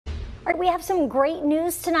All right, we have some great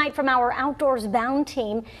news tonight from our Outdoors Bound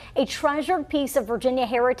team. A treasured piece of Virginia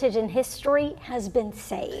heritage and history has been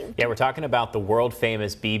saved. Yeah, we're talking about the world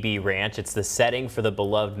famous Beebe Ranch. It's the setting for the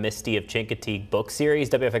beloved Misty of Chincoteague book series.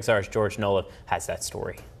 WFXR's George Nola has that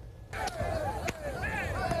story.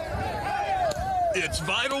 It's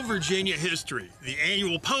vital Virginia history, the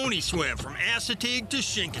annual pony swim from Chincoteague to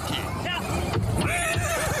Chincoteague.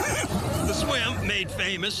 The swim, made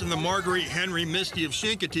famous in the Marguerite Henry Misty of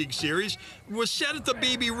Chincoteague series, was set at the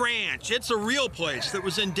Beebe Ranch. It's a real place that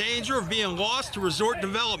was in danger of being lost to resort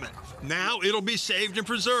development. Now it'll be saved and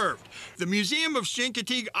preserved. The Museum of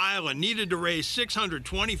Chincoteague Island needed to raise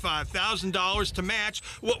 $625,000 to match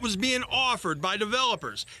what was being offered by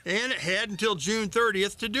developers, and it had until June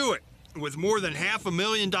 30th to do it. With more than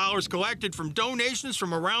 $500,000 collected from donations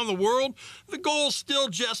from around the world, the goal's still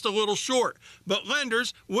just a little short. But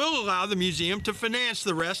lenders will allow the museum to finance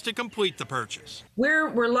the rest to complete the purchase.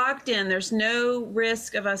 We're locked in. There's no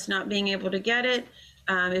risk of us not being able to get it.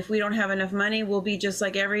 If we don't have enough money, we'll be just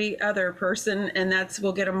like every other person, and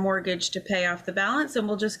we'll get a mortgage to pay off the balance, and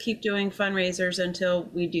we'll just keep doing fundraisers until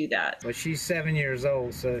we do that. Well, she's 7 years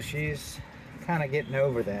old, so she's kind of getting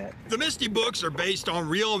over that. The Misty books are based on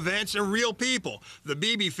real events and real people. The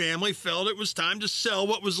Beebe family felt it was time to sell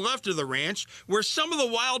what was left of the ranch, where some of the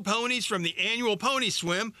wild ponies from the annual pony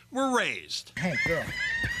swim were raised. Hey, girl,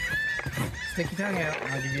 stick your tongue out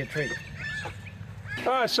and I'll give you a treat.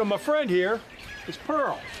 All right, so my friend here is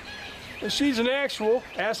Pearl, and she's an actual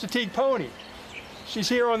Chincoteague pony. She's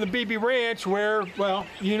here on the Beebe Ranch where, well,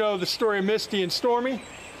 you know the story of Misty and Stormy?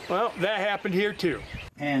 Well, that happened here too.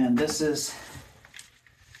 And this is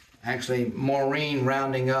actually Maureen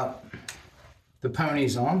rounding up the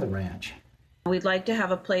ponies on the ranch. We'd like to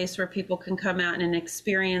have a place where people can come out and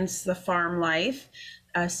experience the farm life,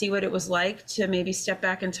 see what it was like to maybe step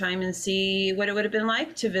back in time and see what it would have been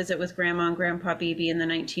like to visit with Grandma and Grandpa Beebe in the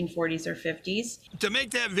 1940s or 50s. To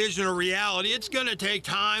make that vision a reality, it's going to take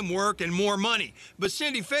time, work, and more money. But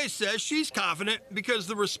Cindy Faith says she's confident because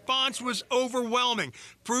the response was overwhelming.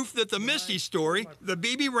 Proof that the Misty story, the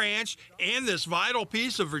Beebe Ranch, and this vital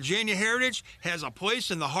piece of Virginia heritage has a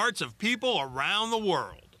place in the hearts of people around the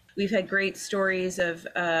world. We've had great stories of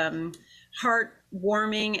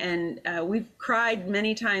heartwarming, and we've cried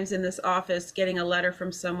many times in this office getting a letter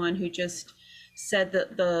from someone who just said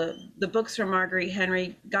that the books from Marguerite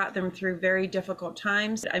Henry got them through very difficult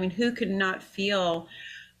times. I mean, who could not feel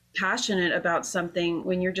passionate about something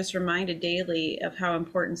when you're just reminded daily of how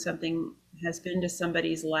important something has been to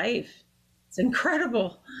somebody's life? It's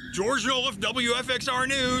incredible. George Nola, WFXR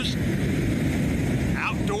News,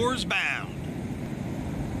 Outdoors Bound.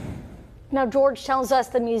 Now, George tells us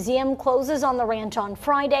the museum closes on the ranch on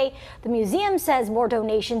Friday. The museum says more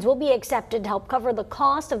donations will be accepted to help cover the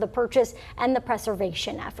cost of the purchase and the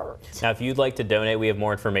preservation efforts. Now, if you'd like to donate, we have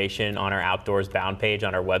more information on our Outdoors Bound page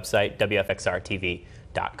on our website,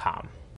 WFXRTV.com.